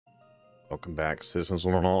Welcome back, citizens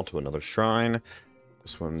one and all, to another shrine.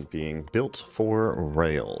 This one being built for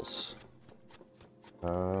rails.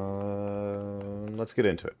 Let's get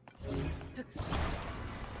into it.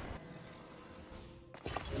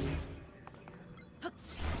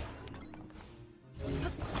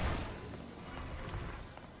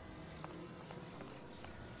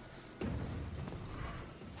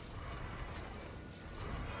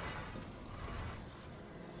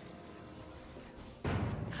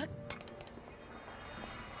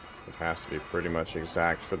 Has to be pretty much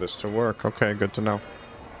exact for this to work. Okay, good to know.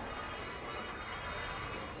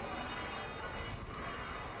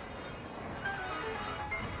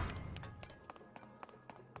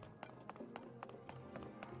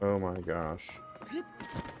 Oh my gosh. Oh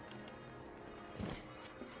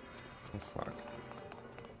fuck.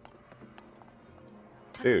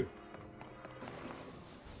 Dude.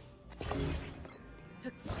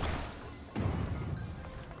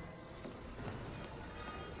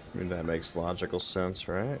 I mean, that makes logical sense,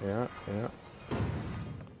 right? Yeah.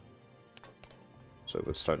 So if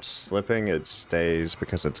it starts slipping, it stays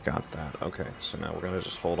because it's got that. Okay, so now we're going to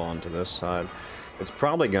just hold on to this side. It's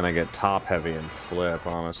probably going to get top heavy and flip,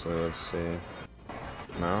 honestly. Let's see.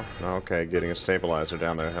 No? Okay, getting a stabilizer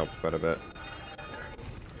down there helped quite a bit.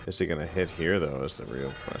 Is he going to hit here, though, is the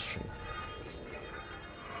real question.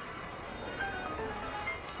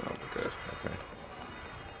 Oh, good. Okay.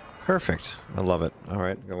 Perfect. I love it. All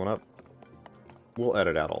right, going up. We'll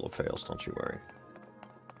edit out all the fails, don't you worry.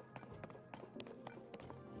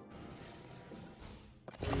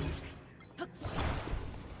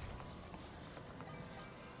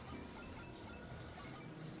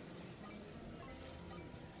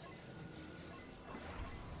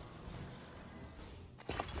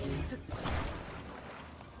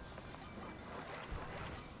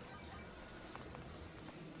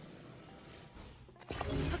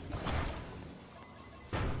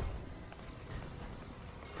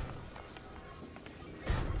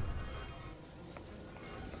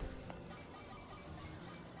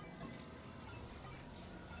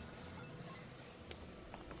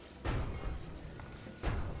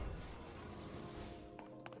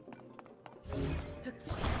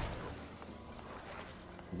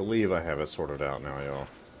 I believe I have it sorted out now, y'all.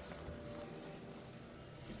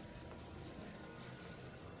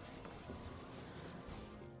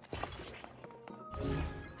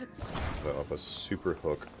 Develop a super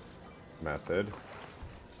hook method.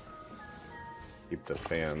 Keep the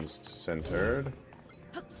fans centered.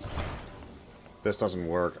 If this doesn't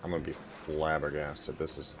work, I'm gonna be flabbergasted. I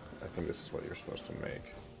think this is what you're supposed to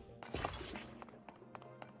make.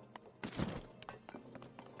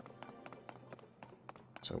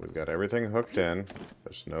 So we've got everything hooked in.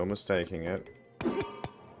 There's no mistaking it.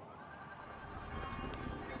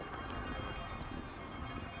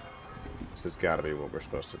 This has got to be what we're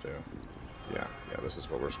supposed to do. Yeah, this is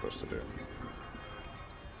what we're supposed to do.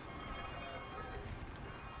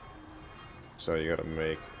 So you got to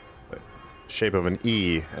make the shape of an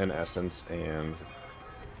E in essence and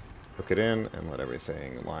hook it in and let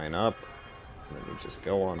everything line up. And then you just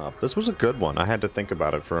go on up. This was a good one. I had to think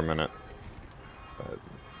about it for a minute. But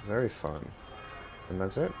very fun. And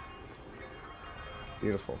that's it.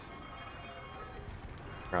 Beautiful.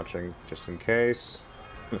 Crouching just in case.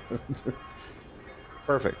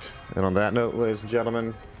 Perfect. And on that note, ladies and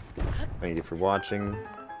gentlemen, thank you for watching.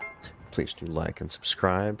 Please do like and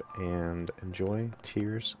subscribe and enjoy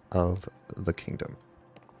Tears of the Kingdom.